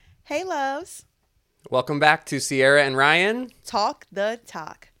Hey, loves. Welcome back to Sierra and Ryan. Talk the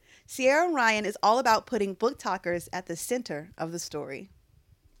talk. Sierra and Ryan is all about putting book talkers at the center of the story.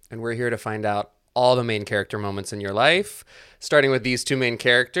 And we're here to find out all the main character moments in your life. Starting with these two main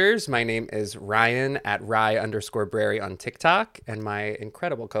characters, my name is Ryan at Rye_Brary on TikTok. And my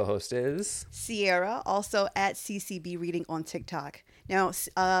incredible co-host is Sierra, also at CCB Reading on TikTok. Now,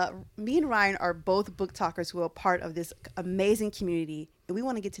 me and Ryan are both book talkers who are part of this amazing community. And we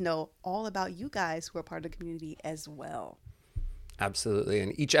want to get to know all about you guys who are part of the community as well. Absolutely.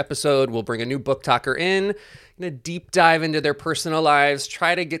 And each episode, we'll bring a new book talker in, a deep dive into their personal lives,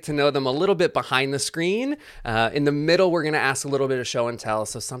 try to get to know them a little bit behind the screen. In the middle, we're going to ask a little bit of show and tell.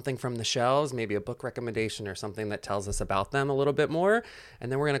 So something from the shelves, maybe a book recommendation or something that tells us about them a little bit more. And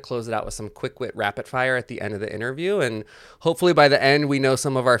then we're going to close it out with some quick wit rapid fire at the end of the interview. And hopefully by the end, we know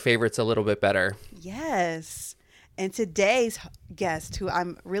some of our favorites a little bit better. Yes. And today's guest, who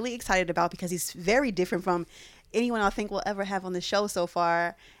I'm really excited about because he's very different from anyone I think we'll ever have on the show so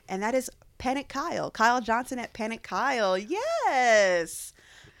far, and that is Panic Kyle. Kyle Johnson at Panic Kyle. Yes.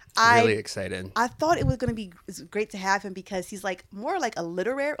 Really excited. I thought it was going to be great to have him because he's like more like on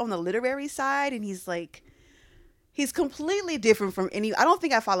the literary side, and he's completely different from I don't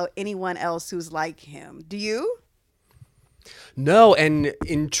think I follow anyone else who's like him. Do you? No, and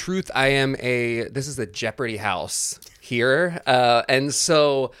in truth, this is a Jeopardy house here. And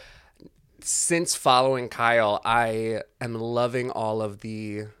so since following Kyle, I am loving all of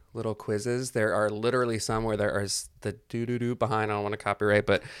the little quizzes. There are literally some where there is the doo-doo-doo behind. I don't want to copyright,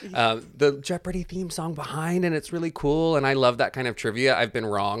 but the Jeopardy theme song behind, and it's really cool. And I love that kind of trivia. I've been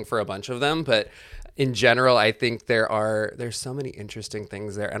wrong for a bunch of them, but in general, I think there's so many interesting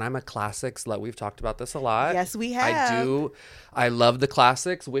things there. And I'm a classics. We've talked about this a lot. Yes, we have. I love the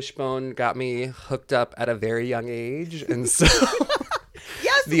classics. Wishbone got me hooked up at a very young age. And so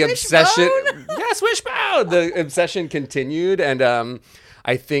yes, the obsession. Yes, Wishbone. The obsession continued. And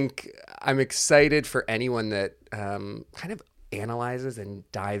I think I'm excited for anyone that kind of analyzes and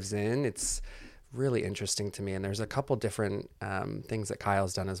dives in. It's really interesting to me, and there's a couple different things that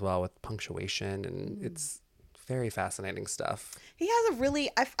Kyle's done as well with punctuation, and it's very fascinating stuff. He has a really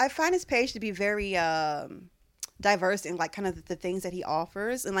I find his page to be very diverse in like kind of the things that he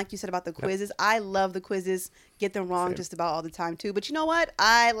offers, and like you said about the quizzes, I love the quizzes. Get them wrong just about all the time too, but you know what,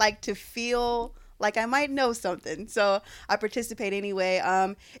 I like to feel like I might know something, so I participate anyway.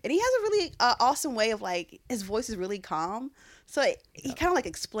 And he has a really awesome way of, like, his voice is really calm. So he kind of like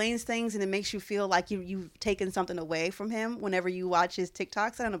explains things, and it makes you feel like you've taken something away from him whenever you watch his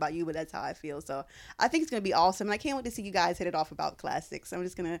TikToks. I don't know about you, but that's how I feel. So I think it's going to be awesome. And I can't wait to see you guys hit it off about classics. I'm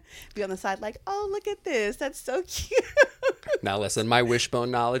just going to be on the side like, oh, look at this. That's so cute. Now, listen, my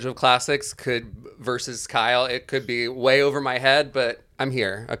Wishbone knowledge of classics versus Kyle, it could be way over my head, but I'm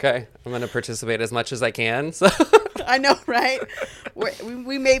here, okay? I'm going to participate as much as I can. So. I know, right?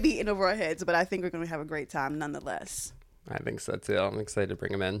 We may be in over our heads, but I think we're going to have a great time nonetheless. I think so too. I'm excited to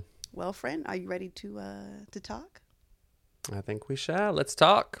bring him in. Well, friend, are you ready to talk? I think we shall. Let's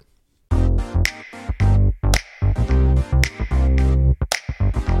talk.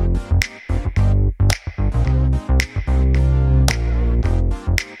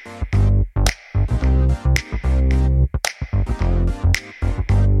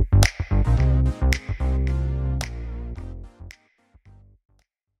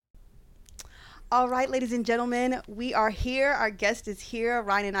 All right, ladies and gentlemen, we are here. Our guest is here.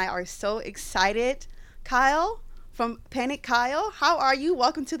 Ryan and I are so excited. Kyle from Panic Kyle, how are you?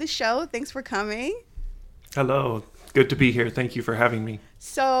 Welcome to the show. Thanks for coming. Hello. Good to be here. Thank you for having me.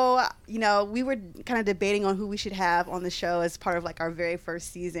 So, we were kind of debating on who we should have on the show as part of like our very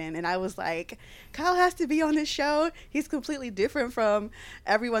first season. And I was like, Kyle has to be on this show. He's completely different from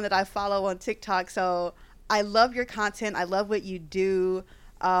everyone that I follow on TikTok. So I love your content. I love what you do.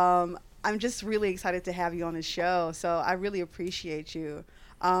 I'm just really excited to have you on the show. So I really appreciate you.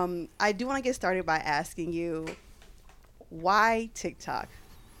 I do want to get started by asking you, why TikTok?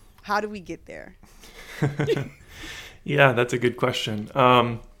 How do we get there? Yeah, that's a good question.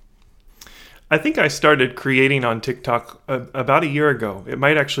 I think I started creating on TikTok about a year ago. It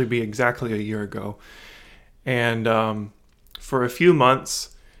might actually be exactly a year ago. And for a few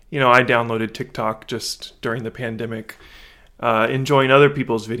months, I downloaded TikTok just during the pandemic, enjoying other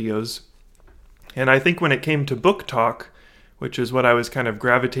people's videos. And I think when it came to book talk, which is what I was kind of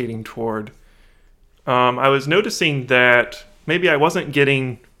gravitating toward, I was noticing that maybe I wasn't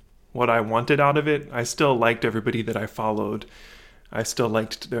getting what I wanted out of it. I still liked everybody that I followed. I still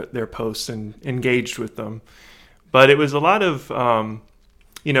liked their posts and engaged with them. But it was a lot of,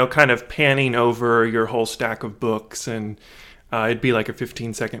 kind of panning over your whole stack of books and It'd be like a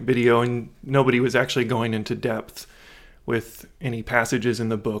 15-second video, and nobody was actually going into depth with any passages in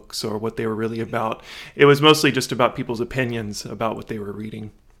the books or what they were really about. It was mostly just about people's opinions about what they were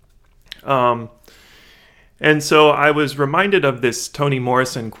reading. And so I was reminded of this Toni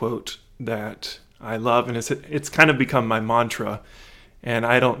Morrison quote that I love, and it's kind of become my mantra. And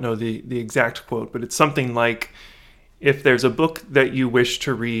I don't know the exact quote, but it's something like, if there's a book that you wish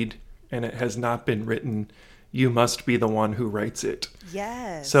to read and it has not been written, you must be the one who writes it.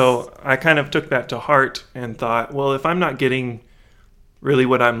 Yes. So I kind of took that to heart and thought, well, if I'm not getting really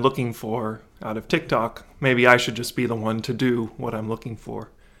what I'm looking for out of TikTok, maybe I should just be the one to do what I'm looking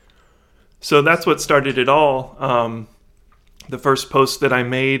for. So that's what started it all. The first post that I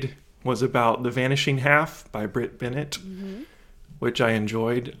made was about The Vanishing Half by Brit Bennett, which I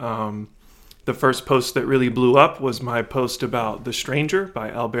enjoyed. The first post that really blew up was my post about The Stranger by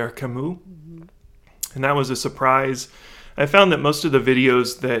Albert Camus. And that was a surprise. I found that most of the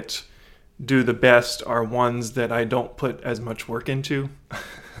videos that do the best are ones that I don't put as much work into.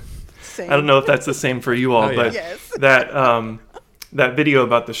 Same. I don't know if that's the same for you all, but Yes. that video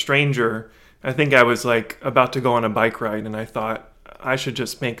about The Stranger, I think I was like about to go on a bike ride, and I thought I should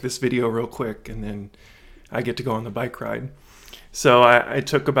just make this video real quick, and then I get to go on the bike ride. So I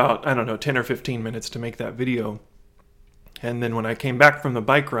took about, 10 or 15 minutes to make that video. And then when I came back from the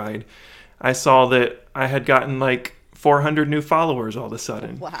bike ride, I saw that I had gotten like 400 new followers all of a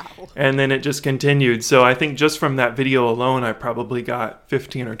sudden. Wow. And then it just continued. So I think just from that video alone, I probably got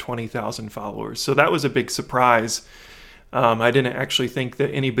 15 or 20,000 followers. So that was a big surprise. I didn't actually think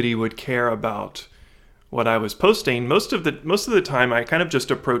that anybody would care about what I was posting. Most of the time, I kind of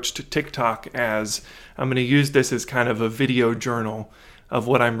just approached TikTok as, I'm going to use this as kind of a video journal of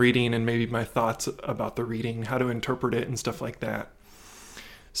what I'm reading and maybe my thoughts about the reading, how to interpret it and stuff like that.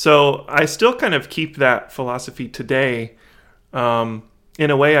 So I still kind of keep that philosophy today. In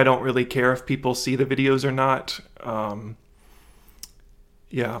a way, I don't really care if people see the videos or not.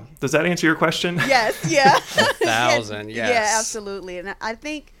 Yeah. Does that answer your question? Yes, yeah. 1,000, yes. Yeah, absolutely. And I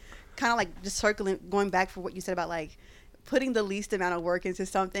think kind of like just going back for what you said about like putting the least amount of work into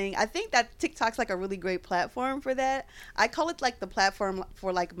something. I think that TikTok's like a really great platform for that. I call it like the platform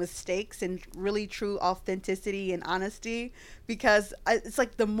for like mistakes and really true authenticity and honesty, because it's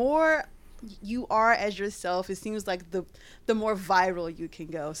like the more you are as yourself, it seems like the more viral you can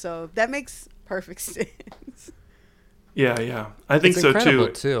go. So that makes perfect sense. Yeah. I think it's so incredible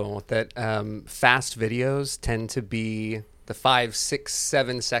too. That fast videos tend to be the 5, 6,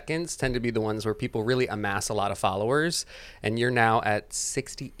 7 seconds tend to be the ones where people really amass a lot of followers. And you're now at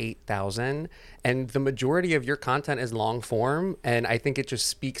 68,000. And the majority of your content is long form. And I think it just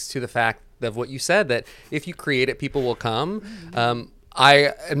speaks to the fact of what you said, that if you create it, people will come.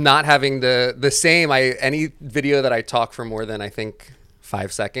 I am not having the same. Any video that I talk for more than I think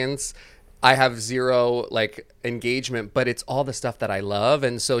 5 seconds, I have zero like engagement, but it's all the stuff that I love.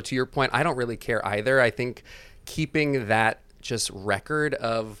 And so to your point, I don't really care either. I think keeping that just record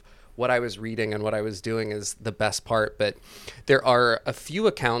of what I was reading and what I was doing is the best part. But there are a few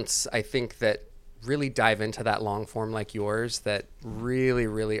accounts, I think, that really dive into that long form like yours that really,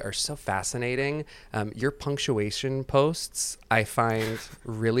 really are so fascinating. Your punctuation posts I find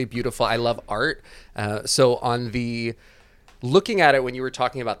really beautiful. I love art. So on the looking at it when you were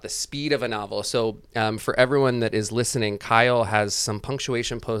talking about the speed of a novel. So for everyone that is listening, Kyle has some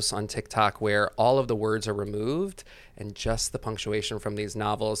punctuation posts on TikTok where all of the words are removed and just the punctuation from these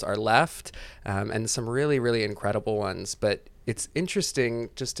novels are left, and some really, really incredible ones. But it's interesting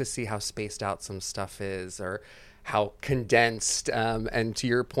just to see how spaced out some stuff is, or how condensed, and to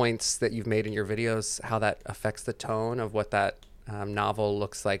your points that you've made in your videos, how that affects the tone of what that novel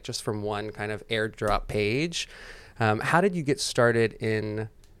looks like just from one kind of airdrop page. How did you get started in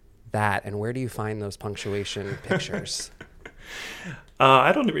that, and where do you find those punctuation pictures?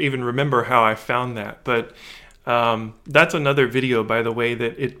 I don't even remember how I found that, but that's another video, by the way,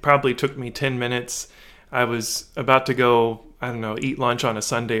 that it probably took me 10 minutes. I was about to go, eat lunch on a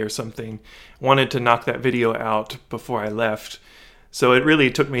Sunday or something. Wanted to knock that video out before I left. So it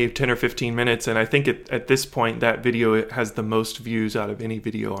really took me 10 or 15 minutes, and I think at this point that video has the most views out of any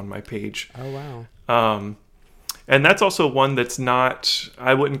video on my page. Oh, wow. And that's also one that's not,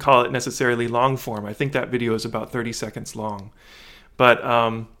 I wouldn't call it necessarily long form. I think that video is about 30 seconds long. But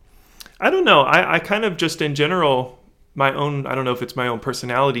I don't know. I kind of just in general, I don't know if it's my own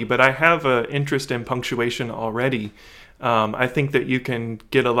personality, but I have an interest in punctuation already. I think that you can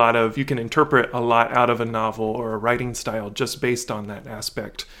interpret a lot out of a novel or a writing style just based on that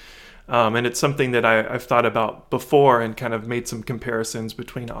aspect. And it's something that I've thought about before and kind of made some comparisons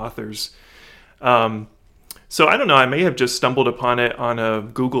between authors. So I don't know. I may have just stumbled upon it on a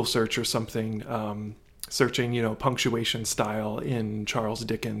Google search or something, searching, punctuation style in Charles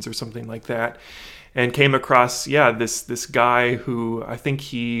Dickens or something like that, and came across, this guy who I think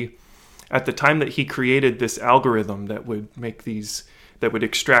at the time that he created this algorithm that would that would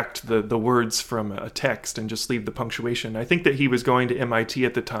extract the words from a text and just leave the punctuation. I think that he was going to MIT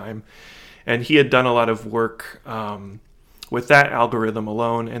at the time, and he had done a lot of work with that algorithm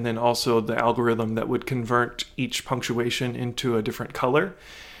alone, and then also the algorithm that would convert each punctuation into a different color,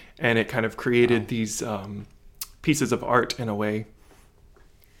 and it kind of created these pieces of art in a way.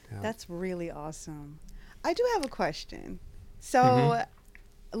 Yeah. That's really awesome. I do have a question. So,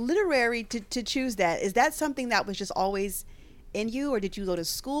 literary, to choose that, is that something that was just always in you, or did you go to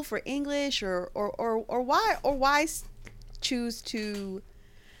school for English, or why choose to?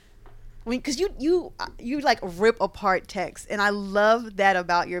 I mean, because you like rip apart text, and I love that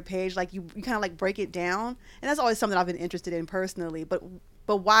about your page. Like you kind of like break it down, and that's always something I've been interested in personally. But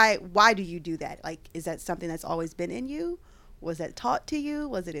why do you do that? Like, is that something that's always been in you? Was that taught to you?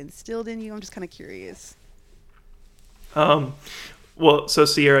 Was it instilled in you? I'm just kind of curious. Well, so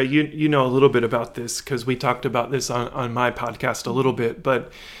Sierra, you know a little bit about this because we talked about this on my podcast a little bit,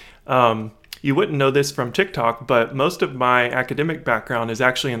 but you wouldn't know this from TikTok, but most of my academic background is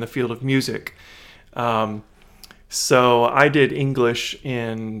actually in the field of music. So I did English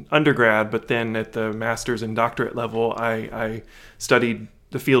in undergrad, but then at the master's and doctorate level, I studied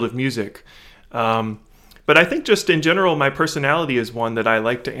the field of music. But I think just in general, my personality is one that I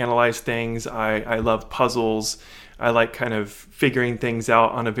like to analyze things. I love puzzles. I like kind of figuring things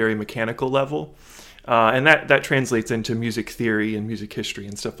out on a very mechanical level. And that translates into music theory and music history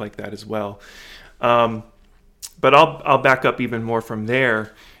and stuff like that as well. But I'll back up even more from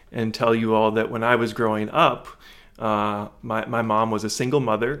there and tell you all that when I was growing up, my mom was a single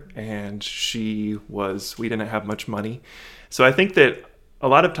mother, and we didn't have much money. So I think that a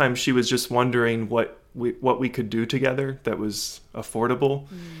lot of times she was just wondering what we could do together that was affordable.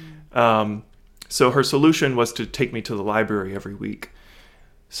 So her solution was to take me to the library every week.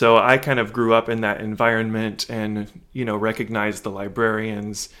 So I kind of grew up in that environment and, recognized the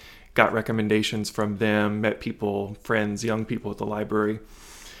librarians, got recommendations from them, met people, friends, young people at the library.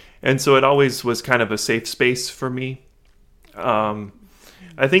 And so it always was kind of a safe space for me. I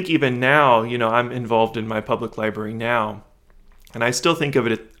think even now, I'm involved in my public library now, and I still think of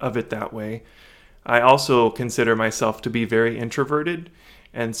it that way. I also consider myself to be very introverted.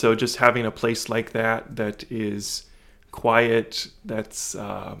 And so just having a place like that is quiet, that's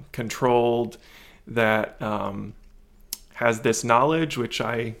controlled, that has this knowledge, which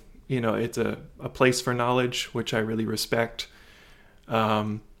it's a place for knowledge, which I really respect.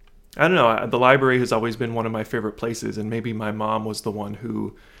 I don't know, the library has always been one of my favorite places, and maybe my mom was the one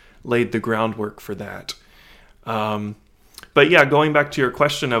who laid the groundwork for that. But yeah, going back to your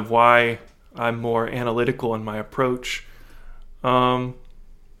question of why I'm more analytical in my approach,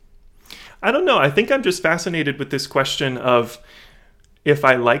 I don't know. I think I'm just fascinated with this question of if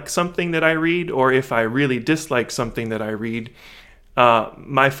I like something that I read or if I really dislike something that I read.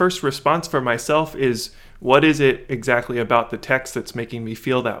 My first response for myself is, what is it exactly about the text that's making me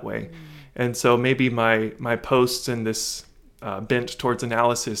feel that way? And so maybe my posts and this bent towards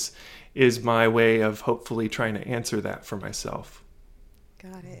analysis is my way of hopefully trying to answer that for myself.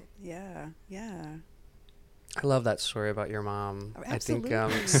 Got it. Yeah. I love that story about your mom. Absolutely. I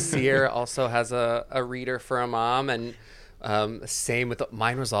think Sierra also has a reader for a mom, and same with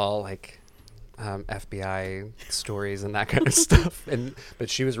mine was all like FBI stories and that kind of stuff. But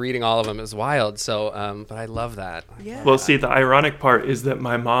she was reading all of them. It was wild. So, but I love that. Yeah. Well, see, the ironic part is that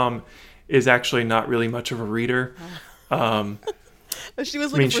my mom is actually not really much of a reader. She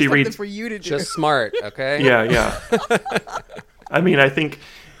was looking for something for you to do. Just smart, okay? Yeah. I mean, I think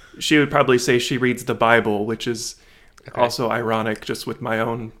she would probably say she reads the Bible, which is also ironic just with my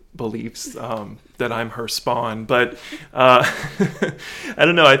own beliefs, that I'm her spawn. But I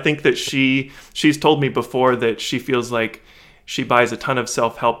don't know. I think that she's told me before that she feels like she buys a ton of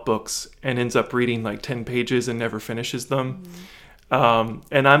self-help books and ends up reading like 10 pages and never finishes them.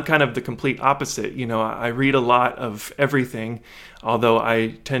 And I'm kind of the complete opposite. I read a lot of everything, although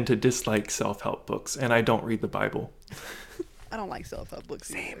I tend to dislike self-help books, and I don't read the Bible. I don't like self-help books.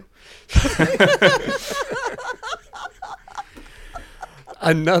 Same.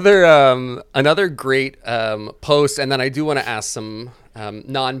 Another great post, and then I do want to ask some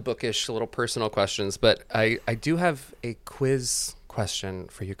non-bookish little personal questions, but I do have a quiz question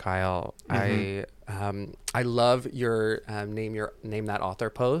for you, Kyle. I love your name that author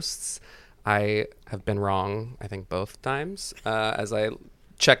posts. I have been wrong, I think, both times as I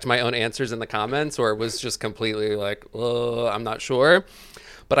checked my own answers in the comments or was just completely like, oh, I'm not sure.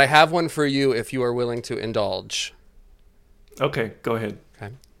 But I have one for you if you are willing to indulge. Okay, go ahead.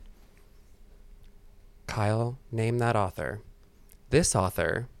 Okay. Kyle, name that author. This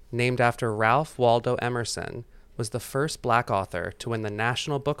author, named after Ralph Waldo Emerson, was the first Black author to win the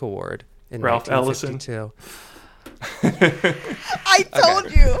National Book Award in Ralph 1952. I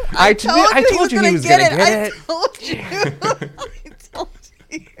told you. I told you he was gonna get it. I told you. I told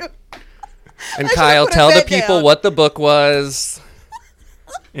you. And Kyle, tell the people what the book was.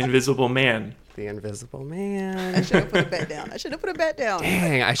 Invisible Man. The Invisible Man. I should have put a bet down.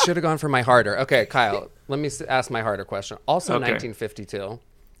 Dang, I should have gone for my harder. Okay, Kyle, let me ask my harder question. Also, 1952.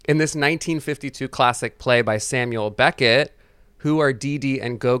 In this 1952 classic play by Samuel Beckett, who are Dee Dee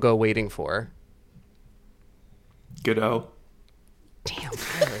and Go-Go waiting for? Godot. Damn,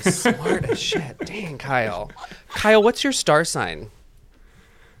 Kyle is smart as shit. Dang, Kyle. Kyle, what's your star sign?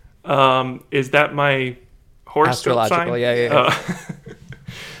 Is that my horoscope Astrological, sign? yeah.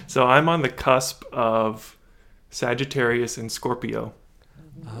 So I'm on the cusp of Sagittarius and Scorpio.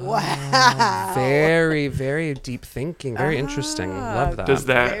 Wow. Very, very deep thinking. Very interesting. Love that. Does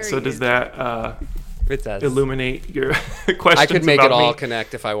that it does. illuminate your questions? I could make it all me?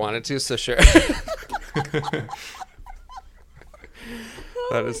 connect if I wanted to, so sure.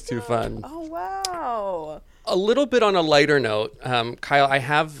 That is too fun. Oh, wow. A little bit on a lighter note, Kyle, I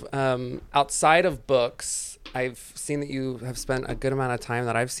have, outside of books, I've seen that you have spent a good amount of time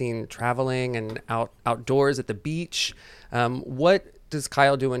that I've seen traveling and outdoors at the beach. What does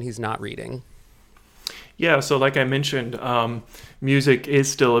Kyle do when he's not reading? Yeah, so like I mentioned, music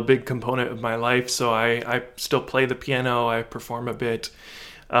is still a big component of my life. So I still play the piano, I perform a bit.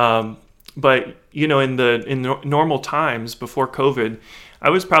 But, you know, in normal times before COVID, I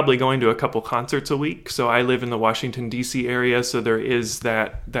was probably going to a couple concerts a week. So I live in the Washington, D.C. area. So there is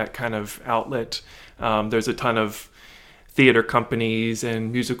that kind of outlet. There's a ton of theater companies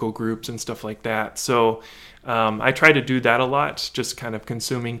and musical groups and stuff like that. So I try to do that a lot, just kind of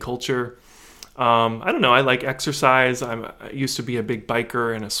consuming culture. I don't know. I like exercise. I used to be a big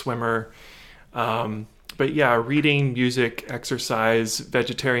biker and a swimmer. But yeah, reading, music, exercise,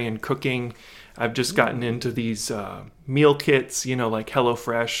 vegetarian cooking. I've just gotten into these meal kits, you know, like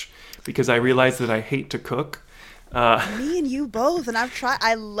HelloFresh, because I realized that I hate to cook. Me and you both. And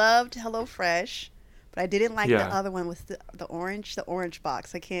I loved HelloFresh, but I didn't like the other one with the orange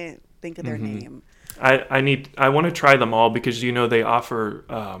box. I can't think of their name. I want to try them all because, you know, they offer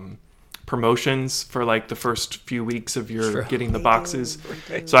promotions for like the first few weeks of your getting the boxes.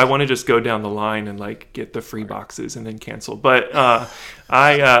 So I want to just go down the line and like get the free boxes and then cancel. But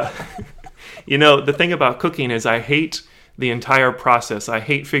you know, the thing about cooking is I hate the entire process. I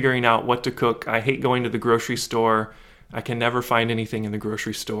hate figuring out what to cook. I hate going to the grocery store. I can never find anything in the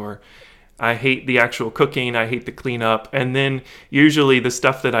grocery store. I hate the actual cooking. I hate the cleanup. And then usually the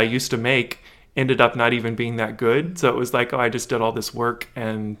stuff that I used to make ended up not even being that good. So it was like, oh, I just did all this work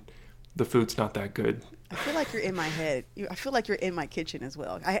and the food's not that good. I feel like you're in my head. I feel like you're in my kitchen as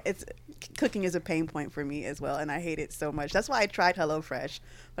well. Cooking is a pain point for me as well, and I hate it so much. That's why I tried HelloFresh,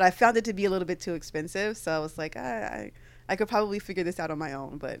 but I found it to be a little bit too expensive. So I was like, I could probably figure this out on my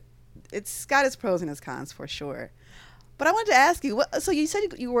own, but it's got its pros and its cons for sure. But I wanted to ask you, so you said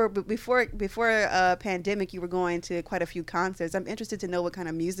you were before pandemic, you were going to quite a few concerts. I'm interested to know what kind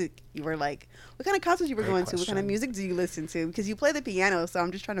of music you were like. What kind of concerts you were going to? What kind of music do you listen to? Because you play the piano, so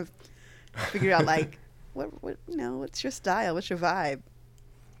I'm just trying to figure out like what you know, what's your style, what's your vibe?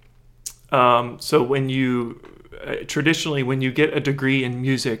 So when you traditionally when you get a degree in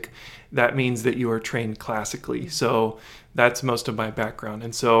music, that means that you are trained classically. So that's most of my background.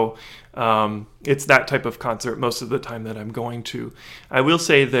 And so it's that type of concert most of the time that I'm going to. I will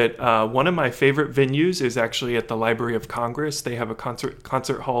say that one of my favorite venues is actually at the Library of Congress. They have a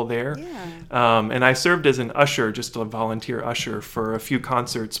concert hall there. Yeah. And I served as an usher, just a volunteer usher for a few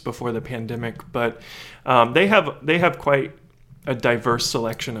concerts before the pandemic. But they have quite a diverse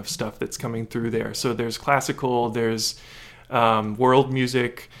selection of stuff that's coming through there. So there's classical, there's world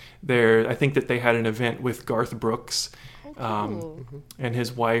music. I think that they had an event with Garth Brooks and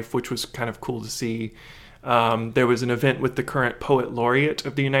his wife, which was kind of cool to see. There was an event with the current poet laureate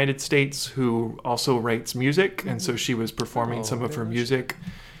of the United States who also writes music, and so she was performing some of her music.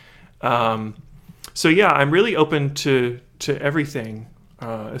 So yeah, I'm really open to everything,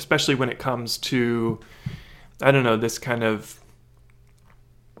 especially when it comes to, I don't know, this kind of,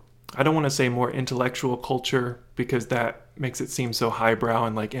 I don't want to say more intellectual culture because that makes it seem so highbrow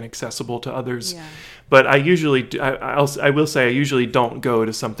and like inaccessible to others. Yeah. But I usually, I will say I usually don't go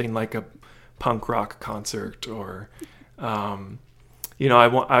to something like a punk rock concert or,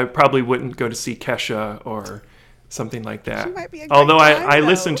 I probably wouldn't go to see Kesha or something like that. She might be a great Although time, I though.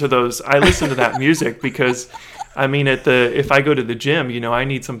 listen to those, I listen to that music because, I mean, if I go to the gym, I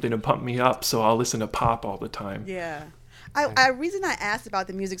need something to pump me up, so I'll listen to pop all the time. Yeah. Reason I asked about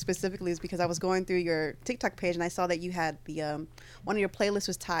the music specifically is because I was going through your TikTok page and I saw that you had the one of your playlists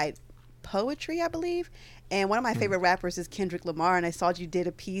was tied poetry, I believe. And one of my favorite rappers is Kendrick Lamar, and I saw you did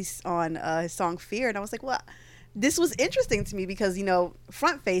a piece on his song Fear, and I was like, well, this was interesting to me because,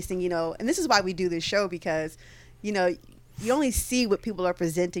 front facing, and this is why we do this show because, you only see what people are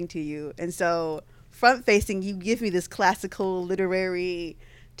presenting to you. And so front facing, you give me this classical literary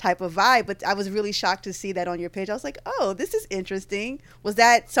type of vibe, but I was really shocked to see that on your page. I was like, oh, this is interesting. Was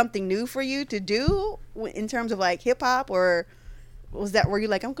that something new for you to do in terms of like hip hop, or were you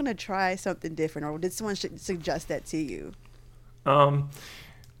like, I'm going to try something different, or did someone suggest that to you?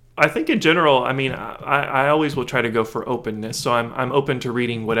 I think in general, I mean, I always will try to go for openness. So I'm open to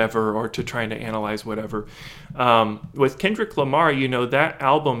reading whatever or to trying to analyze whatever. With Kendrick Lamar, that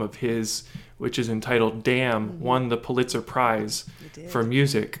album of his, which is entitled Damn, won the Pulitzer Prize for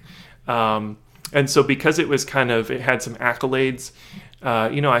music. And so because it had some accolades,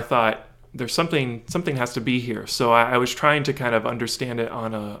 I thought there's something has to be here. So I was trying to kind of understand it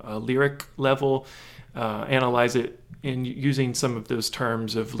on a lyric level, analyze it in using some of those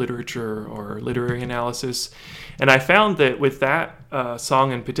terms of literature or literary analysis. And I found that with that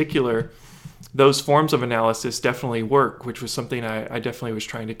song in particular, those forms of analysis definitely work, which was something I definitely was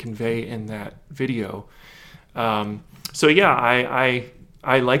trying to convey in that video. So yeah,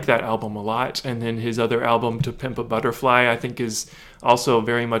 I like that album a lot. And then his other album, To Pimp a Butterfly, I think is also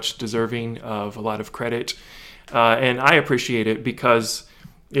very much deserving of a lot of credit. And I appreciate it because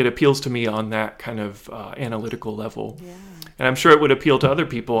it appeals to me on that kind of analytical level. Yeah. And I'm sure it would appeal to other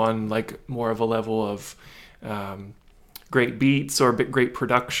people on like more of a level of great beats or great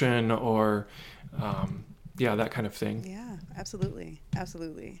production or that kind of thing. Yeah, absolutely.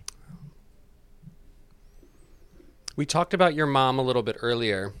 Absolutely. We talked about your mom a little bit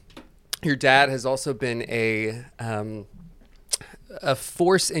earlier. Your dad has also been a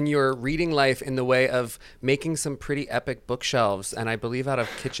force in your reading life in the way of making some pretty epic bookshelves, and I believe out of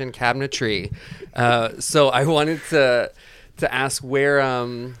kitchen cabinetry. So I wanted to ask, where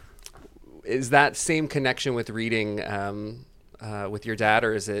is that same connection with reading with your dad,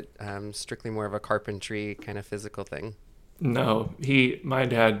 or is it strictly more of a carpentry kind of physical thing? No, my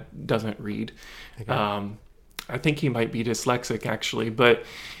dad doesn't read. Okay. I think he might be dyslexic actually, but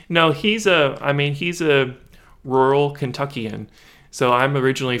no, he's a rural Kentuckian. So I'm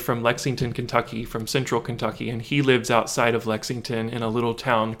originally from Lexington, Kentucky, from central Kentucky, and he lives outside of Lexington in a little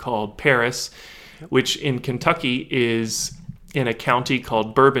town called Paris, which in Kentucky is in a county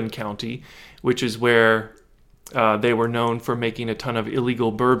called Bourbon County, which is where they were known for making a ton of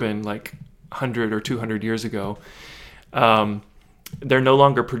illegal bourbon like 100 or 200 years ago. They're no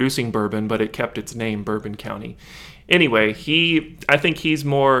longer producing bourbon, but it kept its name, Bourbon County. Anyway, I think he's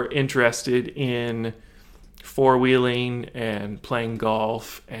more interested in four-wheeling and playing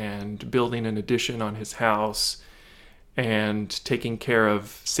golf and building an addition on his house and taking care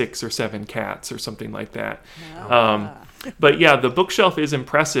of 6 or 7 cats or something like that. But yeah, the bookshelf is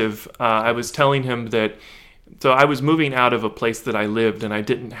impressive. I was telling him that, so I was moving out of a place that I lived and I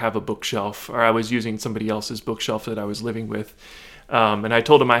didn't have a bookshelf, or I was using somebody else's bookshelf that I was living with. And I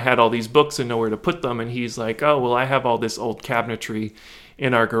told him I had all these books and nowhere to put them. And he's like, oh, well, I have all this old cabinetry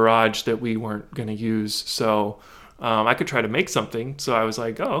in our garage that we weren't going to use. So I could try to make something. So I was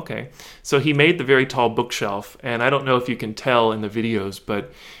like, oh, okay. So he made the very tall bookshelf. And I don't know if you can tell in the videos,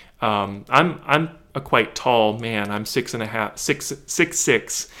 but I'm a quite tall man. I'm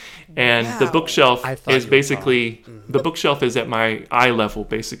 6'6". And wow. The bookshelf is basically, Mm-hmm. the bookshelf is at my eye level,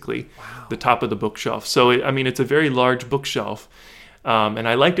 basically, wow. The top of the bookshelf. So, it's a very large bookshelf. And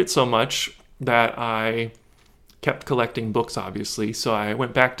I liked it so much that I kept collecting books, obviously. So I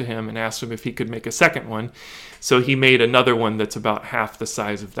went back to him and asked him if he could make a second one. So he made another one that's about half the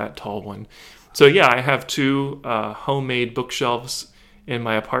size of that tall one. So yeah, I have 2 homemade bookshelves in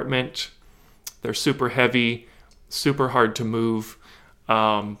my apartment. They're super heavy, super hard to move,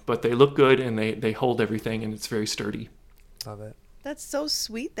 but they look good and they hold everything, and it's very sturdy. Love it. That's so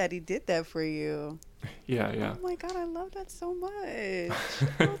sweet that he did that for you. Yeah. Oh my God, I love that so much.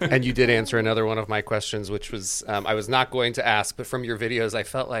 And you did answer another one of my questions, which was I was not going to ask, but from your videos, I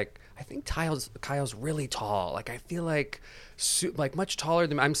felt like I think Kyle's really tall. Like I feel like much taller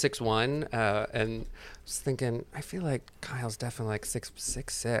than I'm 6'1", and I was thinking I feel like Kyle's definitely like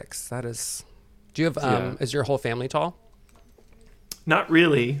 6'6". That is. Do you have? Is your whole family tall? Not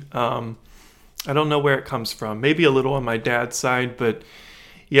really. I don't know where it comes from. Maybe a little on my dad's side, but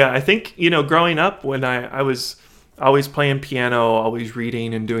yeah, I think, growing up when I was always playing piano, always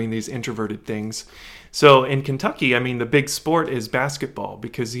reading and doing these introverted things. So in Kentucky, I mean, the big sport is basketball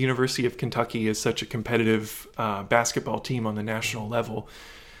because the University of Kentucky is such a competitive basketball team on the national level.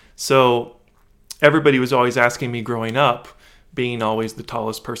 So everybody was always asking me growing up, being always the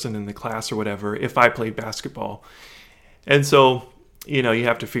tallest person in the class or whatever, if I played basketball. And so, you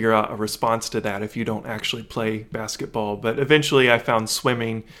have to figure out a response to that if you don't actually play basketball. But eventually I found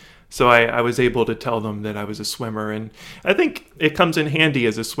swimming. So I was able to tell them that I was a swimmer. And I think it comes in handy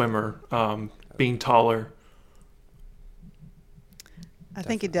as a swimmer, being taller. I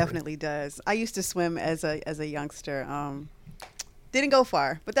think it definitely does. I used to swim as a youngster. Didn't go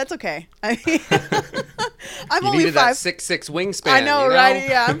far, but that's okay. I mean, I'm You only needed that 5. 6'6" wingspan. I know, right?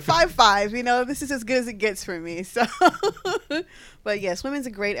 Yeah, I'm 5'5". This is as good as it gets for me. So, but yeah, swimming's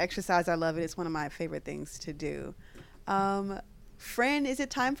a great exercise. I love it. It's one of my favorite things to do. Friend, is it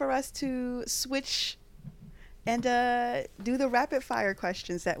time for us to switch and do the rapid fire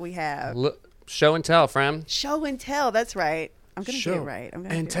questions that we have? Show and tell, friend. Show and tell. That's right. I'm gonna get it right. I'm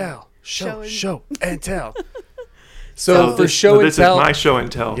gonna and get it right. tell. Show and tell. So for show and this tell, is my show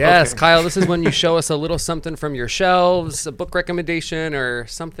and tell. yes, Okay. Kyle, this is when you show us a little something from your shelves, a book recommendation, or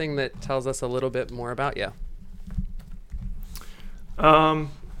something that tells us a little bit more about you.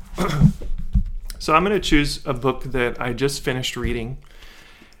 So I'm going to choose a book that I just finished reading,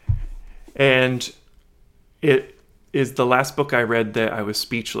 and it is the last book I read that I was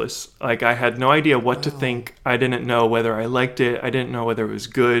speechless. Like, I had no idea what to think. I didn't know whether I liked it. I didn't know whether it was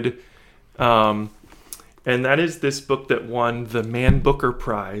good. And that is this book that won the Man Booker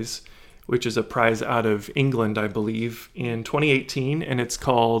Prize, which is a prize out of England, I believe, in 2018, and it's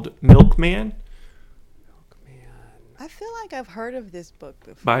called Milkman I feel like I've heard of this book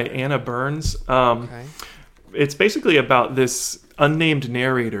before. by Anna Burns. Okay. It's basically about this unnamed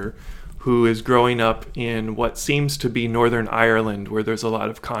narrator who is growing up in what seems to be Northern Ireland, where there's a lot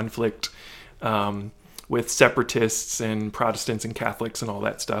of conflict with separatists and Protestants and Catholics and all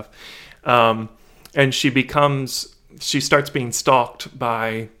that stuff. And she starts being stalked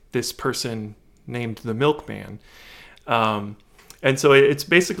by this person named the Milkman. And so it's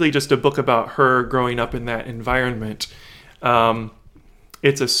basically just a book about her growing up in that environment.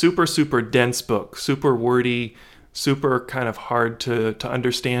 It's a super, super dense book, super wordy, super kind of hard to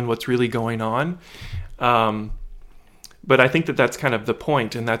understand what's really going on. But I think that that's kind of the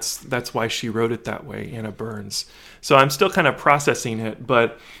point, and that's why she wrote it that way, Anna Burns. So I'm still kind of processing it,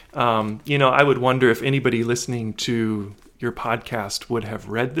 but I would wonder if anybody listening to your podcast would have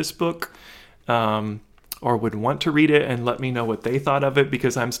read this book, or would want to read it and let me know what they thought of it,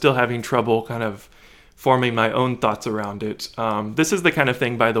 because I'm still having trouble kind of forming my own thoughts around it. This is the kind of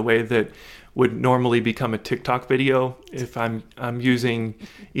thing, by the way, that would normally become a TikTok video if I'm using,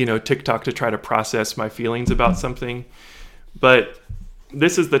 TikTok to try to process my feelings about something. But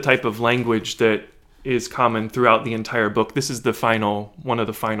this is the type of language that is common throughout the entire book. This is one of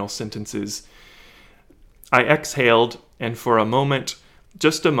the final sentences. I exhaled, and for a moment,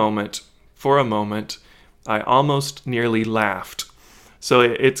 just a moment, for a moment, I almost nearly laughed. So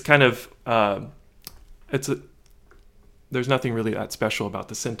it's kind of, there's nothing really that special about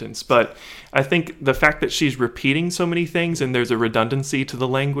the sentence, but I think the fact that she's repeating so many things and there's a redundancy to the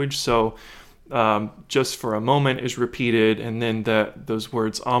language, so just for a moment is repeated, and then those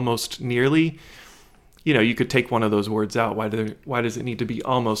words almost nearly, you could take one of those words out. Why does it need to be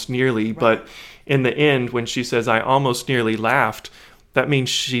almost nearly? Right. But in the end, when she says, I almost nearly laughed, that means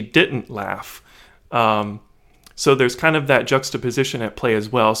she didn't laugh. So there's kind of that juxtaposition at play as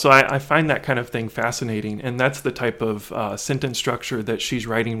well. So I find that kind of thing fascinating. And that's the type of sentence structure that she's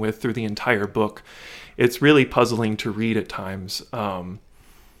writing with through the entire book. It's really puzzling to read at times.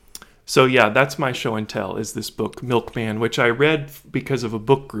 So yeah, that's my show and tell, is this book, Milkman, which I read because of a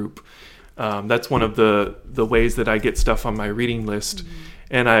book group. That's one of the ways that I get stuff on my reading list. Mm-hmm.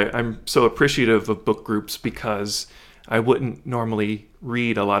 And I'm so appreciative of book groups, because I wouldn't normally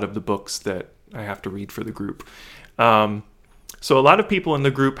read a lot of the books that I have to read for the group. So a lot of people in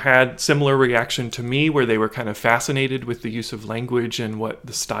the group had similar reaction to me, where they were kind of fascinated with the use of language and what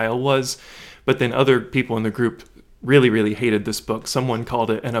the style was. But then other people in the group really, really hated this book. Someone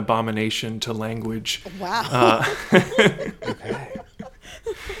called it an abomination to language. Wow. Okay.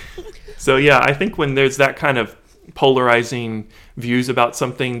 So yeah, I think when there's that kind of polarizing views about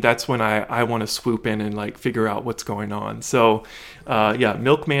something, that's when I want to swoop in and figure out what's going on. So yeah,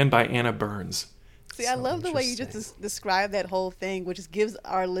 Milkman by Anna Burns. See, I love the way you just describe that whole thing, which just gives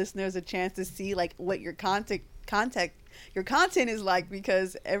our listeners a chance to see what your context content is like,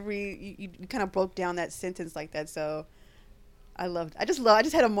 because you kind of broke down that sentence like that. So I just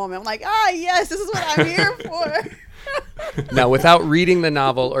had a moment. I'm like, yes, this is what I'm here for. Now, without reading the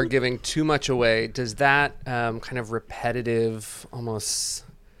novel or giving too much away, does that kind of repetitive, almost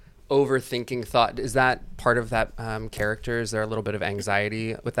overthinking thought, is that part of that character? Is there a little bit of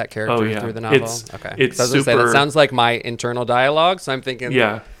anxiety with that character through the novel? It's so I was gonna say, that sounds like my internal dialogue, so I'm thinking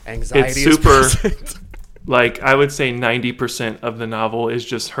anxiety it's super, is present. Like, I would say 90% of the novel is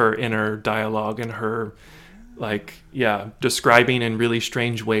just her inner dialogue and her, like, describing in really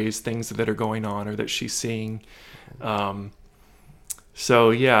strange ways things that are going on or that she's seeing.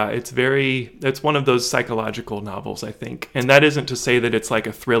 So it's one of those psychological novels, I think. And that isn't to say that it's like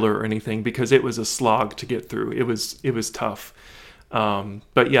a thriller or anything, because it was a slog to get through. It was tough.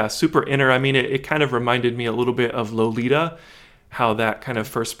 But super inner. I mean, it kind of reminded me a little bit of Lolita, how that kind of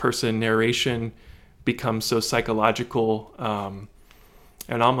first person narration becomes so psychological,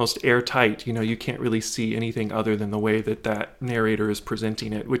 and almost airtight. You can't really see anything other than the way that narrator is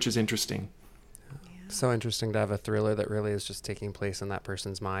presenting it, which is interesting. So interesting to have a thriller that really is just taking place in that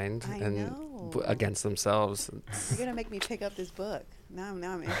person's mind against themselves. You're gonna make me pick up this book. Now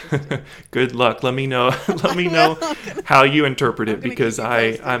I'm interested. Good luck. Let me know. Let me know how you interpret it, because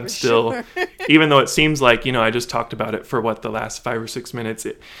I'm still, sure. Even though it seems like I just talked about it for the last 5 or 6 minutes.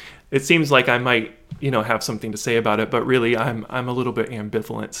 It seems like I might have something to say about it, but really I'm a little bit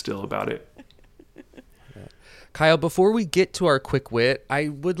ambivalent still about it. Kyle, before we get to our quick wit, I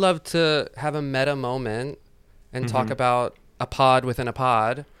would love to have a meta moment and talk about a pod within a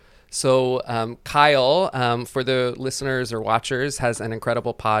pod. So Kyle, for the listeners or watchers, has an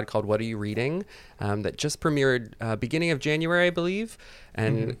incredible pod called What Are You Reading that just premiered beginning of January, I believe,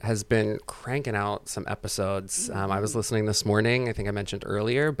 and has been cranking out some episodes. I was listening this morning. I think I mentioned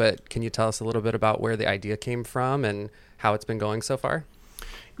earlier, but can you tell us a little bit about where the idea came from and how it's been going so far?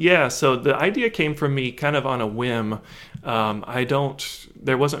 Yeah, so the idea came from me kind of on a whim.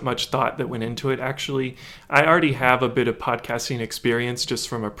 There wasn't much thought that went into it, actually. I already have a bit of podcasting experience just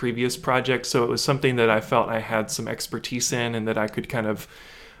from a previous project, so it was something that I felt I had some expertise in and that I could kind of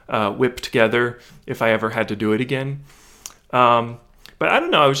whip together if I ever had to do it again. But I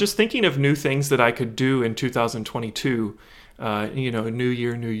don't know, I was just thinking of new things that I could do in 2022, new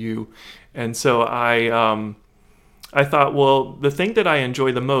year, new you. And so I thought, well, the thing that I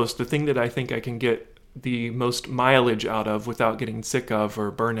enjoy the most, the thing that I think I can get the most mileage out of without getting sick of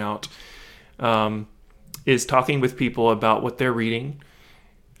or burnout, is talking with people about what they're reading,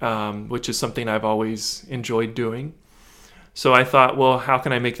 which is something I've always enjoyed doing. So I thought, well, how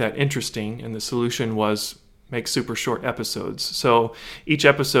can I make that interesting? And the solution was make super short episodes. So each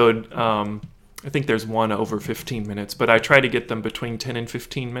episode, I think there's one over 15 minutes, but I try to get them between 10 and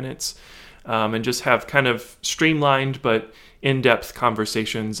 15 minutes. And just have kind of streamlined but in-depth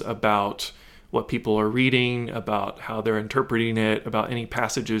conversations about what people are reading, about how they're interpreting it, about any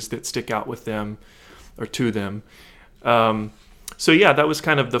passages that stick out with them or to them. That was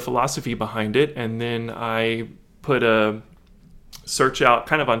kind of the philosophy behind it. And then I put a search out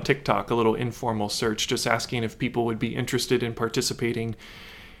kind of on TikTok, a little informal search, just asking if people would be interested in participating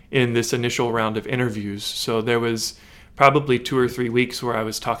in this initial round of interviews. So there was probably 2 or 3 weeks where I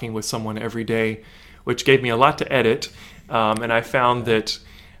was talking with someone every day, which gave me a lot to edit. And I found that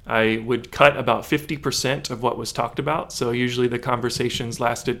I would cut about 50% of what was talked about. So usually the conversations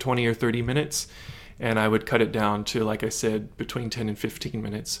lasted 20 or 30 minutes, and I would cut it down to, like I said, between 10 and 15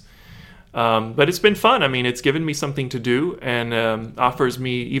 minutes. But it's been fun. I mean, it's given me something to do and offers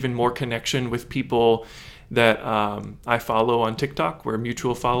me even more connection with people that I follow on TikTok. We're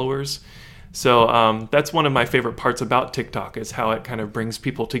mutual followers. So that's one of my favorite parts about TikTok, is how it kind of brings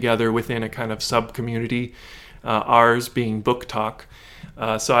people together within a kind of sub-community, ours being Book Talk.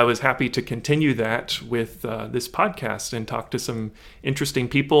 So I was happy to continue that with this podcast and talk to some interesting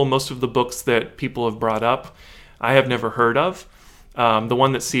people. Most of the books that people have brought up, I have never heard of. The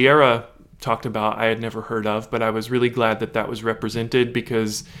one that Sierra talked about, I had never heard of, but I was really glad that was represented,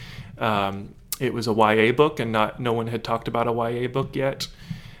 because it was a YA book and no one had talked about a YA book yet.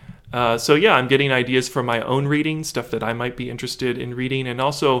 I'm getting ideas for my own reading, stuff that I might be interested in reading. And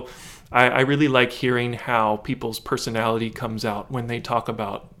also, I really like hearing how people's personality comes out when they talk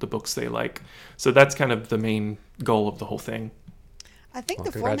about the books they like. So that's kind of the main goal of the whole thing. I think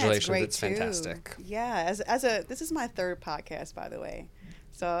the format's great, it's fantastic. Yeah, this is my 3rd podcast, by the way.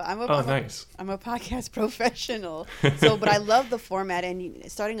 So nice. I'm a podcast professional. But I love the format,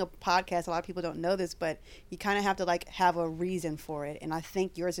 and starting a podcast, a lot of people don't know this, but you kind of have to have a reason for it. And I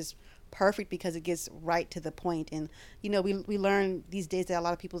think yours is perfect because it gets right to the point. And we learn these days that a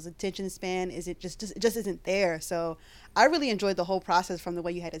lot of people's attention span just isn't there. So I really enjoyed the whole process, from the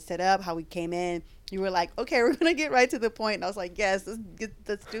way you had it set up, how we came in. You were like, okay, we're gonna get right to the point, and I was like, yes,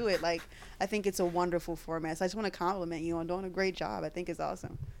 let's do it. Like, I think it's a wonderful format. So I just want to compliment you on doing a great job. I think it's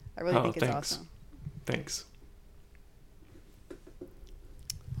awesome. I really think it's awesome. Thanks.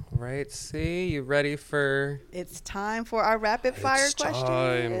 All right, C, you ready for? It's time for our rapid fire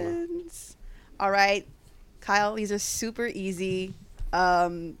questions. All right, Kyle, these are super easy.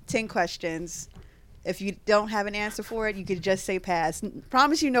 10 questions. If you don't have an answer for it, you could just say pass.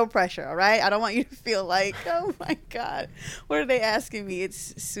 Promise you no pressure, all right? I don't want you to feel like, oh my God, what are they asking me?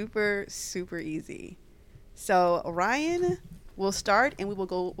 It's super, super easy. So Ryan will start, and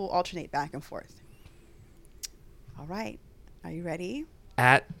we'll alternate back and forth. All right. Are you ready?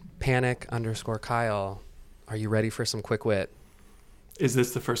 At @panic_Kyle. Are you ready for some quick wit? Is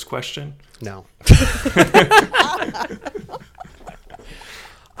this the first question? No.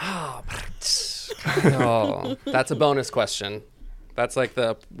 Oh, that's a bonus question. That's like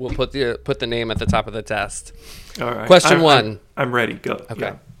we'll put the name at the top of the test. All right. Question 1. I'm ready. Go. Okay.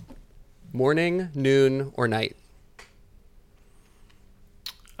 Yeah. Morning, noon, or night?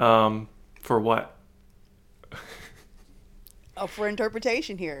 For what? For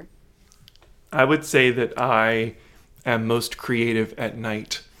interpretation here. I would say that I am most creative at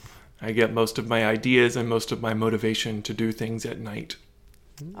night. I get most of my ideas and most of my motivation to do things at night.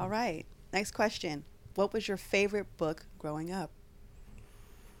 All right. Next question. What was your favorite book growing up?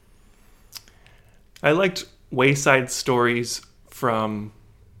 I liked Sideways Stories from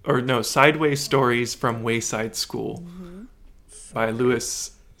Wayside School by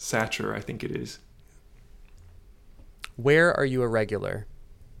Louis Satcher, I think it is. Where are you a regular?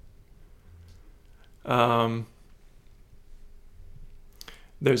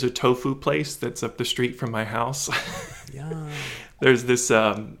 There's a tofu place that's up the street from my house. Yeah. There's this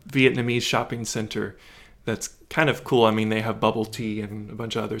Vietnamese shopping center that's kind of cool. I mean, they have bubble tea and a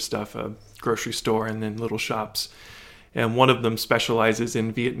bunch of other stuff, a grocery store, and then little shops. And one of them specializes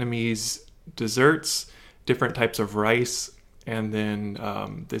in Vietnamese desserts, different types of rice, and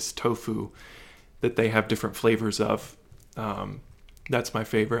then this tofu that they have different flavors of. That's my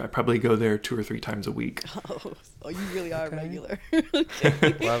favorite. I probably go there 2 or 3 times a week. Oh, you really are regular.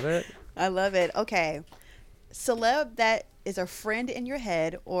 Love it. I love it. Okay. Celeb that is a friend in your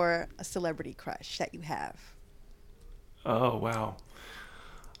head, or a celebrity crush that you have? Oh, wow.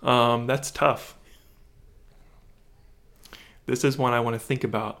 That's tough. This is one I want to think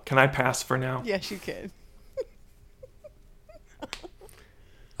about. Can I pass for now? Yes, you can.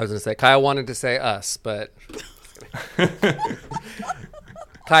 I was going to say, Kyle wanted to say us, but...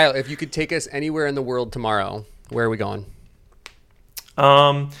 Kyle, if you could take us anywhere in the world tomorrow, where are we going?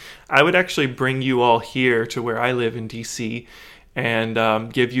 I would actually bring you all here to where I live in DC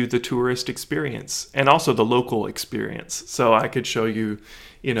and give you the tourist experience and also the local experience. So I could show you,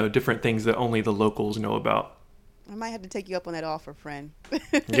 different things that only the locals know about. I might have to take you up on that offer, friend.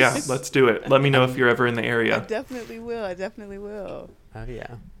 Yeah, let's do it. Let me know if you're ever in the I area. definitely will. Oh,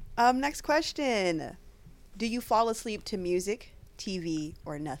 yeah. Next question. Do you fall asleep to music, TV,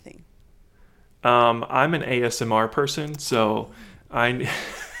 or nothing? I'm an ASMR person, so I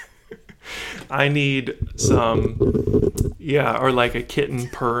need some, or like a kitten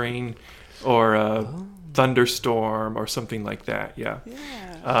purring or a thunderstorm or something like that. Yeah.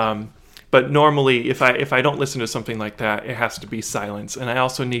 But normally, if I don't listen to something like that, it has to be silence, and I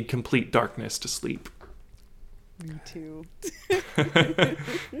also need complete darkness to sleep. Me too.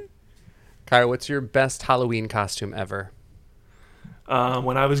 Kyle, what's your best Halloween costume ever?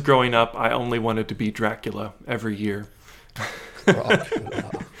 When I was growing up, I only wanted to be Dracula every year.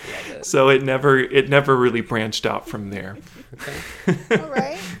 So it never really branched out from there. Okay. All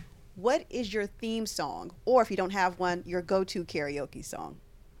right. What is your theme song, or if you don't have one, your go-to karaoke song?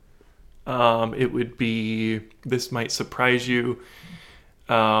 It would be, this might surprise you.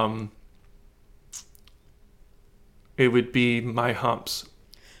 It would be My Humps.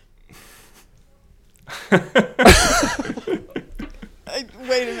 Wait a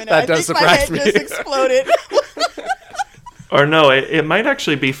minute. That does surprise me. My head just exploded. Or no, it might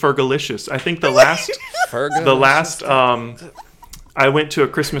actually be Fergalicious. I think the last I went to a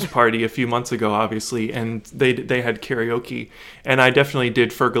Christmas party a few months ago, obviously, and they had karaoke, and I definitely did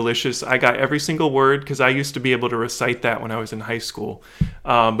Fergalicious. I got every single word because I used to be able to recite that when I was in high school,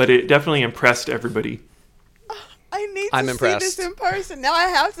 but it definitely impressed everybody. I'm impressed. See this in person. Now I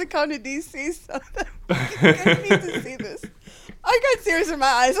have to come to DC. So I need to see this. I got tears in my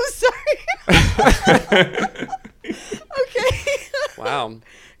eyes. I'm sorry. Okay. Wow.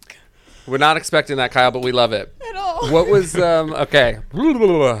 We're not expecting that, Kyle, but we love it. At all. What was okay?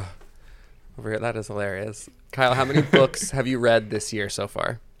 Over here, that is hilarious. Kyle, how many books have you read this year so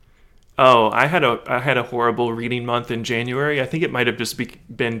far? Oh, I had a horrible reading month in January. I think it might have just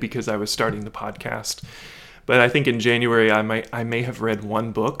been because I was starting the podcast. But I think in January I may have read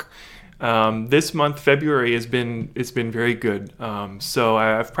one book. This month, February, it's been very good. So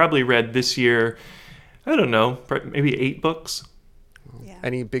I've probably read this year, I don't know, maybe 8 books. Yeah.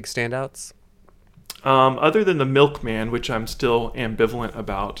 Any big standouts? Other than The Milkman, which I'm still ambivalent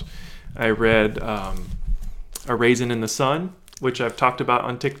about, I read A Raisin in the Sun, which I've talked about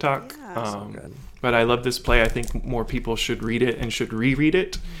on TikTok. Yeah, so good. But I love this play. I think more people should read it and should reread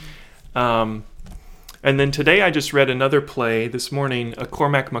it. And then today I just read another play this morning, a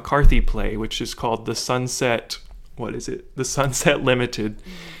Cormac McCarthy play, which is called The Sunset Limited,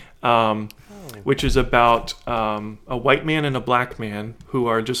 which is about a white man and a black man who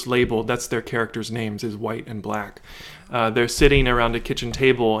are just labeled, that's their characters' names, is white and black. They're sitting around a kitchen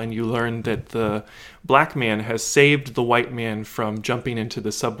table, and you learn that the black man has saved the white man from jumping into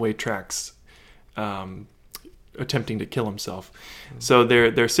the subway tracks, attempting to kill himself. So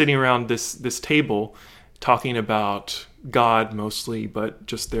they're sitting around this table talking about God mostly, but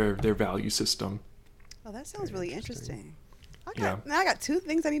just their value system. Oh, that sounds really interesting. Yeah. Now I got 2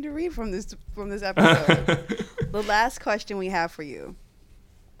 things I need to read from this episode. The last question we have for you.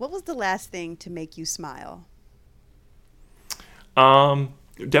 What was the last thing to make you smile?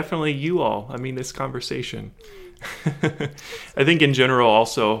 Definitely you all. I mean, this conversation. I think in general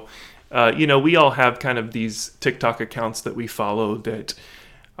also, we all have kind of these TikTok accounts that we follow that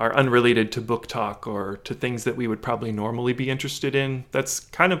are unrelated to book talk or to things that we would probably normally be interested in. That's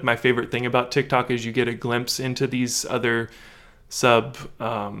kind of my favorite thing about TikTok, is you get a glimpse into these other sub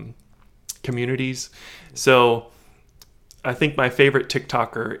communities. So I think my favorite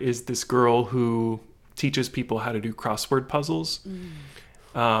TikToker is this girl who teaches people how to do crossword puzzles.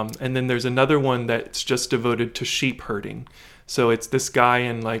 And then there's another one that's just devoted to sheep herding. So it's this guy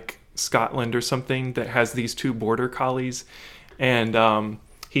in like Scotland or something that has these 2 border collies, and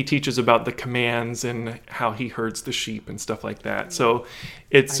he teaches about the commands and how he herds the sheep and stuff like that. So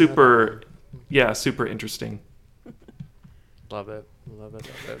it's super interesting. Love it.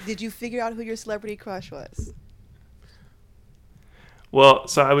 Did you figure out who your celebrity crush was? Well,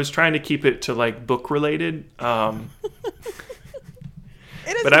 so I was trying to keep it to like book related. It doesn't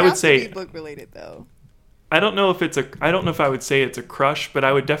But I would have say- to be book related though. I don't know if I would say it's a crush, but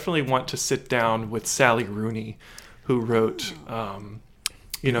I would definitely want to sit down with Sally Rooney, who wrote,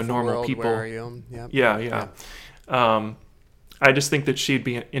 Normal World, People. Where Are You? Yep. Yeah. I just think that she'd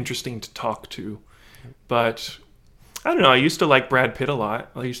be interesting to talk to. But I don't know. I used to like Brad Pitt a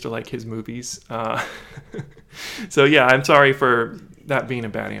lot. I used to like his movies. So yeah, I'm sorry for that being a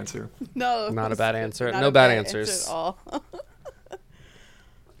bad answer. No. Not a bad answer. Not No a bad bad answers. answer at all.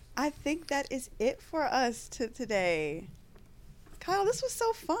 I think that is it for us today. Kyle, this was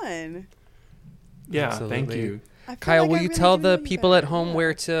so fun. Yeah, Absolutely. thank you. I feel Kyle, like will I you really tell do the know you people at better. home Yeah.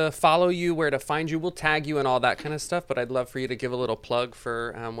 where to follow you, where to find you? We'll tag you and all that kind of stuff, but I'd love for you to give a little plug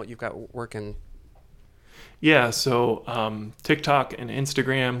for what you've got working. Yeah, so TikTok and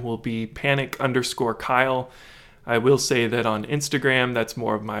Instagram will be panic_Kyle. I will say that on Instagram, that's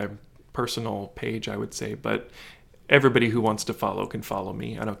more of my personal page, I would say, but everybody who wants to follow can follow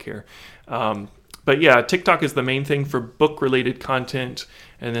me. I don't care. But yeah, TikTok is the main thing for book-related content.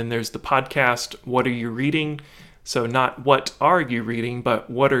 And then there's the podcast, What Are You Reading? So not what are you reading, but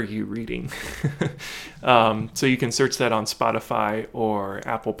what are you reading? So you can search that on Spotify or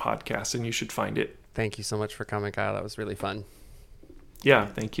Apple Podcasts, and you should find it. Thank you so much for coming, Kyle. That was really fun. Yeah,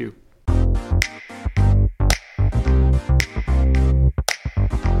 thank you.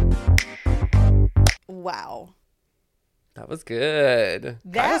 Wow. That was good.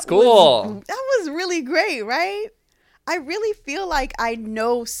 That was cool. That was really great, right? I really feel like I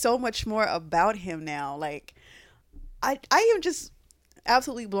know so much more about him now. Like, I am just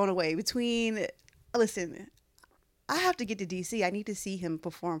absolutely blown away. Listen, I have to get to DC. I need to see him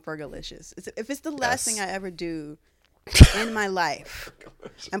perform Fergalicious. If it's the last thing I ever do in my life,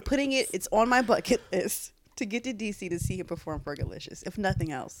 I'm putting it's on my bucket list to get to DC to see him perform Fergalicious, if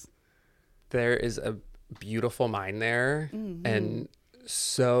nothing else. There is a beautiful mind there, and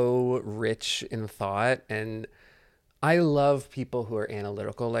so rich in thought, and I love people who are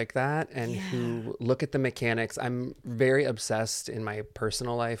analytical like that and who look at the mechanics. I'm very obsessed in my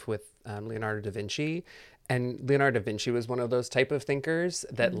personal life with Leonardo da Vinci, and Leonardo da Vinci was one of those type of thinkers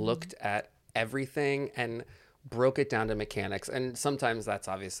that looked at everything and broke it down to mechanics. And sometimes that's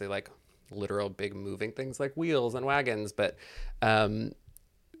obviously like literal big moving things like wheels and wagons, but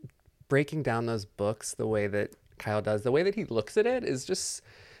breaking down those books the way that Kyle does, the way that he looks at it is just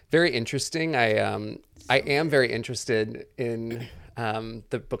very interesting. I am very interested in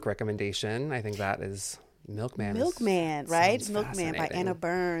the book recommendation. I think that is Milkman. Right? Milkman by Anna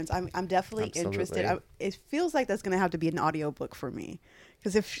Burns. I'm definitely Absolutely. interested. It feels like that's going to have to be an audiobook for me.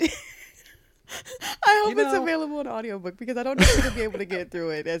 Because if I hope it's available in audiobook, because I don't know if I'm going to be able to get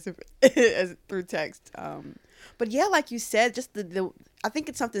through it as through text. But yeah, like you said, just I think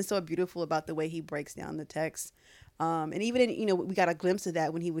it's something so beautiful about the way he breaks down the text. And even we got a glimpse of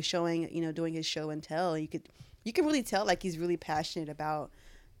that when he was showing, doing his show and tell. You can really tell like he's really passionate about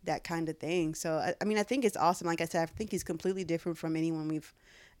that kind of thing. So I think it's awesome. Like I said, I think he's completely different from anyone we've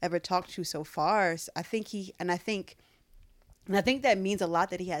ever talked to so far. So I think that means a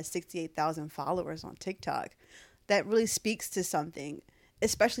lot that he has 68,000 followers on TikTok. That really speaks to something,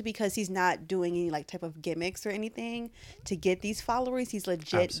 especially because he's not doing any like type of gimmicks or anything to get these followers. He's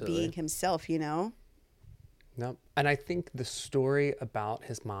legit being himself, No. And I think the story about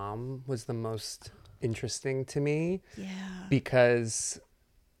his mom was the most interesting to me. Yeah. Because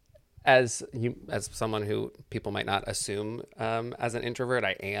as someone who people might not assume as an introvert,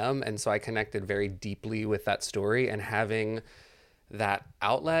 I am. And so I connected very deeply with that story, and having that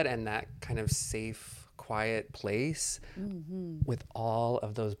outlet and that kind of safe, quiet place with all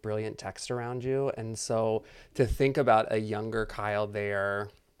of those brilliant texts around you. And so to think about a younger Kyle there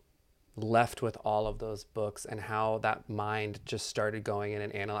left with all of those books and how that mind just started going in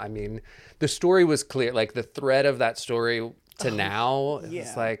and analyzing. I mean, the story was clear, like the thread of that story to now,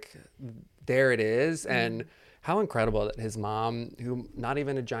 it's like, there it is. And how incredible that his mom, who not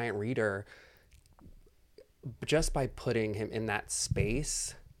even a giant reader, just by putting him in that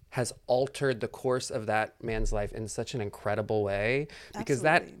space has altered the course of that man's life in such an incredible way. Because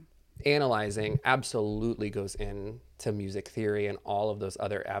that analyzing absolutely goes into music theory and all of those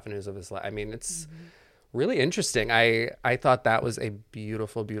other avenues of his life. I mean, it's really interesting. I thought that was a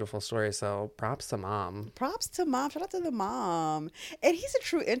beautiful, beautiful story. So props to mom. Shout out to the mom. And he's a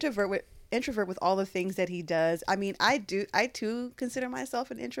true introvert with all the things that he does. I mean, I too consider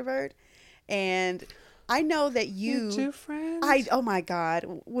myself an introvert, and I know that you too, friend. Oh my God.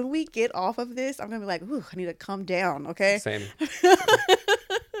 When we get off of this, I'm gonna be like, ooh, I need to calm down. Okay. Same.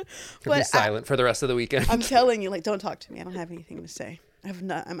 But be silent for the rest of the weekend. I'm telling you, like, don't talk to me. I don't have anything to say.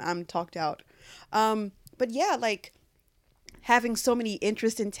 I'm talked out. But yeah, like having so many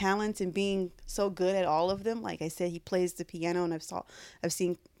interests and talents and being so good at all of them. Like I said, he plays the piano, and I've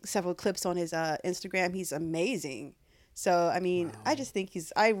seen several clips on his Instagram. He's amazing. So, I mean, wow. I just think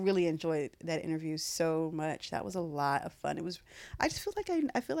I really enjoyed that interview so much. That was a lot of fun. I just feel like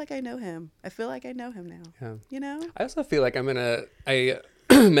I feel like I know him. I feel like I know him now. Yeah. I also feel like I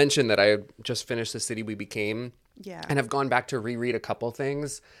mentioned that I just finished The City We Became. Yeah. And have gone back to reread a couple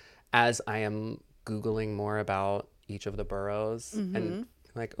things as I am Googling more about each of the boroughs and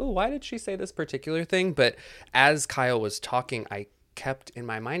like, oh, why did she say this particular thing? But as Kyle was talking, I kept in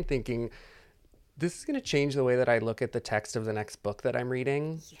my mind thinking, this is going to change the way that I look at the text of the next book that I'm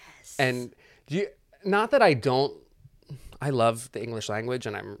reading. Yes. And not that I love the English language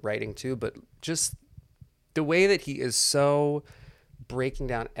and I'm writing too, but just the way that he is so breaking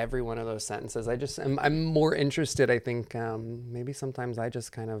down every one of those sentences. I'm more interested. I think maybe sometimes I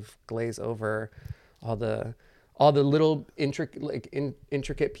just kind of glaze over all the little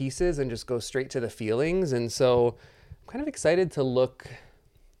intricate pieces and just go straight to the feelings. And so I'm kind of excited to look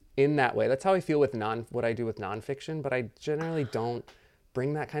in that way. That's how I feel with what I do with nonfiction, but I generally don't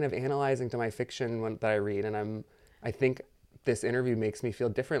bring that kind of analyzing to my fiction that I read. And I think this interview makes me feel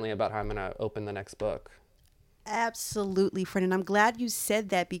differently about how I'm going to open the next book. Absolutely, friend. And I'm glad you said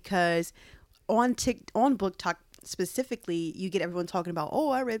that, because on Book Talk specifically, you get everyone talking about, oh,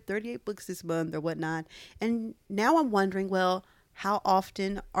 I read 38 books this month or whatnot. And now I'm wondering, well, how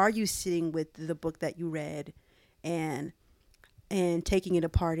often are you sitting with the book that you read and taking it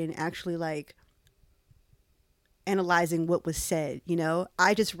apart and actually like analyzing what was said?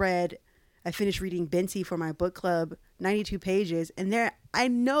 I finished reading Binti for my book club, 92 pages. And I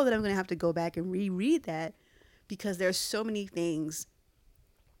know that I'm going to have to go back and reread that, because there's so many things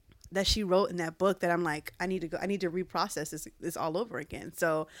that she wrote in that book that I'm like, I need to reprocess this all over again.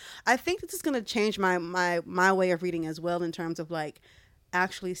 So I think this is going to change my way of reading as well, in terms of like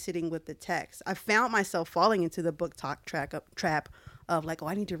actually sitting with the text. I found myself falling into the Book Talk trap of like, oh,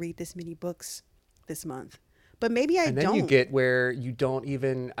 I need to read this many books this month. But maybe I don't. And then you get where you don't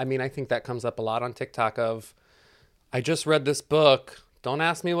even, I mean, I think that comes up a lot on TikTok of, I just read this book. Don't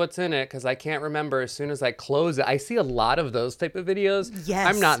ask me what's in it because I can't remember as soon as I close it. I see a lot of those type of videos. Yes.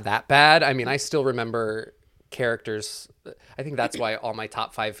 I'm not that bad. I mean, I still remember characters. I think that's why all my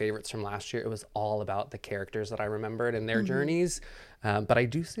top 5 favorites from last year, it was all about the characters that I remembered and their journeys. But I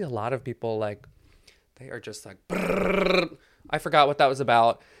do see a lot of people like, they are just like, "Brrr." I forgot what that was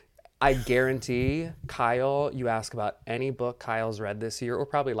about. I guarantee Kyle, you ask about any book Kyle's read this year or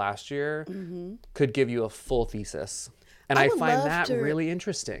probably last year, could give you a full thesis. And I would find love that to- really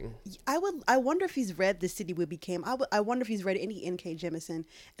interesting. I wonder if he's read The City We Became. I wonder if he's read any N.K. Jemisin,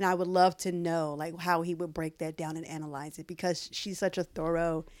 and I would love to know like how he would break that down and analyze it, because she's such a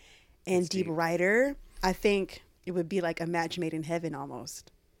thorough and deep writer. I think it would be like a match made in heaven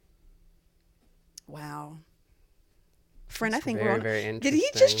almost. Wow. Friend, That's I think very, we're on. very Did he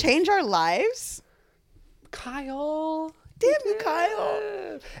just interesting. change our lives? Kyle. Damn you,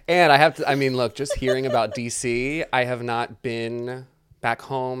 Kyle. And I have to, I mean, look, just hearing about DC, I have not been back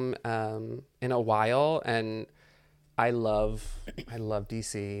home in a while, and I love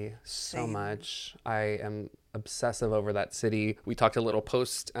DC so Same. much. I am obsessive over that city. We talked a little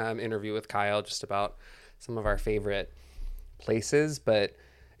post interview with Kyle just about some of our favorite places, but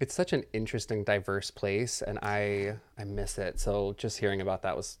it's such an interesting, diverse place, and I miss it. So just hearing about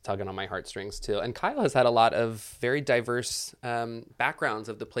that was tugging on my heartstrings too. And Kyle has had a lot of very diverse backgrounds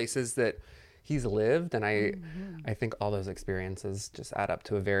of the places that he's lived, and I think all those experiences just add up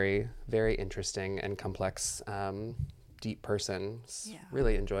to a very, very interesting and complex, deep person. It's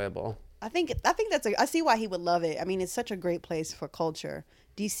really enjoyable. I think I see why he would love it. I mean, it's such a great place for culture.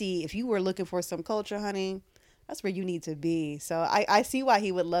 DC, if you were looking for some culture, honey, that's where you need to be. So I see why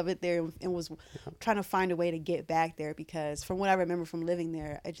he would love it there, and was trying to find a way to get back there, because from what I remember from living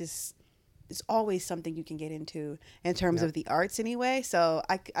there, it's always something you can get into in terms of the arts anyway. So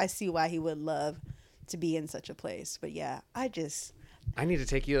I see why he would love to be in such a place. But yeah, I need to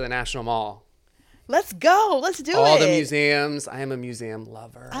take you to the National Mall. let's go. Let's do All it. the museums. I am a museum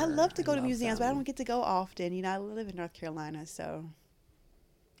lover. I love to go to love museums, but I them. don't get to go often. You know, I live in North Carolina, so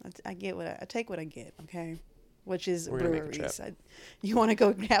I get I take what I get. Okay. Which is We're gonna make a breweries. You want to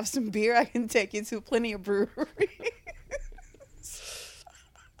go have some beer? I can take you to plenty of breweries.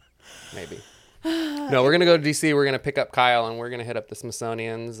 Maybe. No, we're gonna go to DC. We're gonna pick up Kyle, and we're gonna hit up the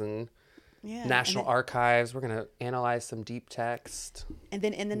Smithsonian's and Yeah, National Archives. We're gonna analyze some deep text. and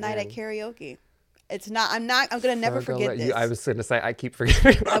then end the night at Man. karaoke. I'm gonna never forget this. I was gonna say I keep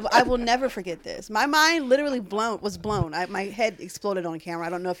forgetting. I will never forget this. My mind literally was blown. My head exploded on camera. I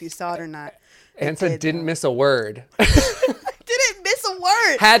don't know if you saw it or not. It Ansa did, didn't though. miss a word. Didn't miss a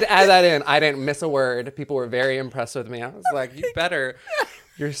word. Had to add that in. I didn't miss a word. People were very impressed with me. I was like, you better.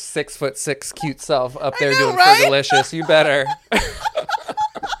 Your 6'6" cute self up there know, doing right? Fergalicious. You better.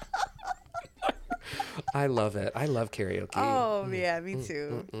 I love it. I love karaoke. Oh yeah, me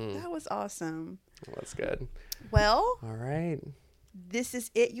too. That was awesome. That's good. Well, All right. this is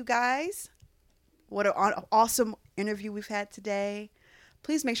it, you guys. What an awesome interview we've had today.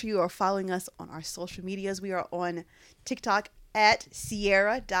 Please make sure you are following us on our social medias. We are on TikTok at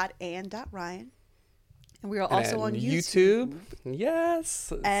sierra.and.ryan. And we are also on YouTube.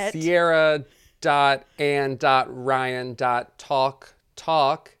 Yes. At- Sierra.and.ryan.talk.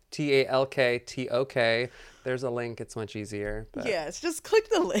 TALKTOK. There's a link. It's much easier. But Yes, just click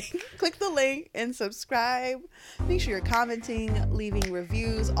the link. Click the link and subscribe. Make sure you're commenting, leaving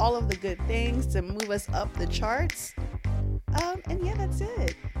reviews, all of the good things to move us up the charts. And yeah, that's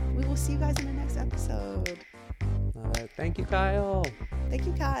it. We will see you guys in the next episode. Thank you, Kyle. Thank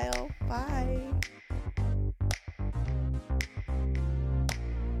you, Kyle. Bye.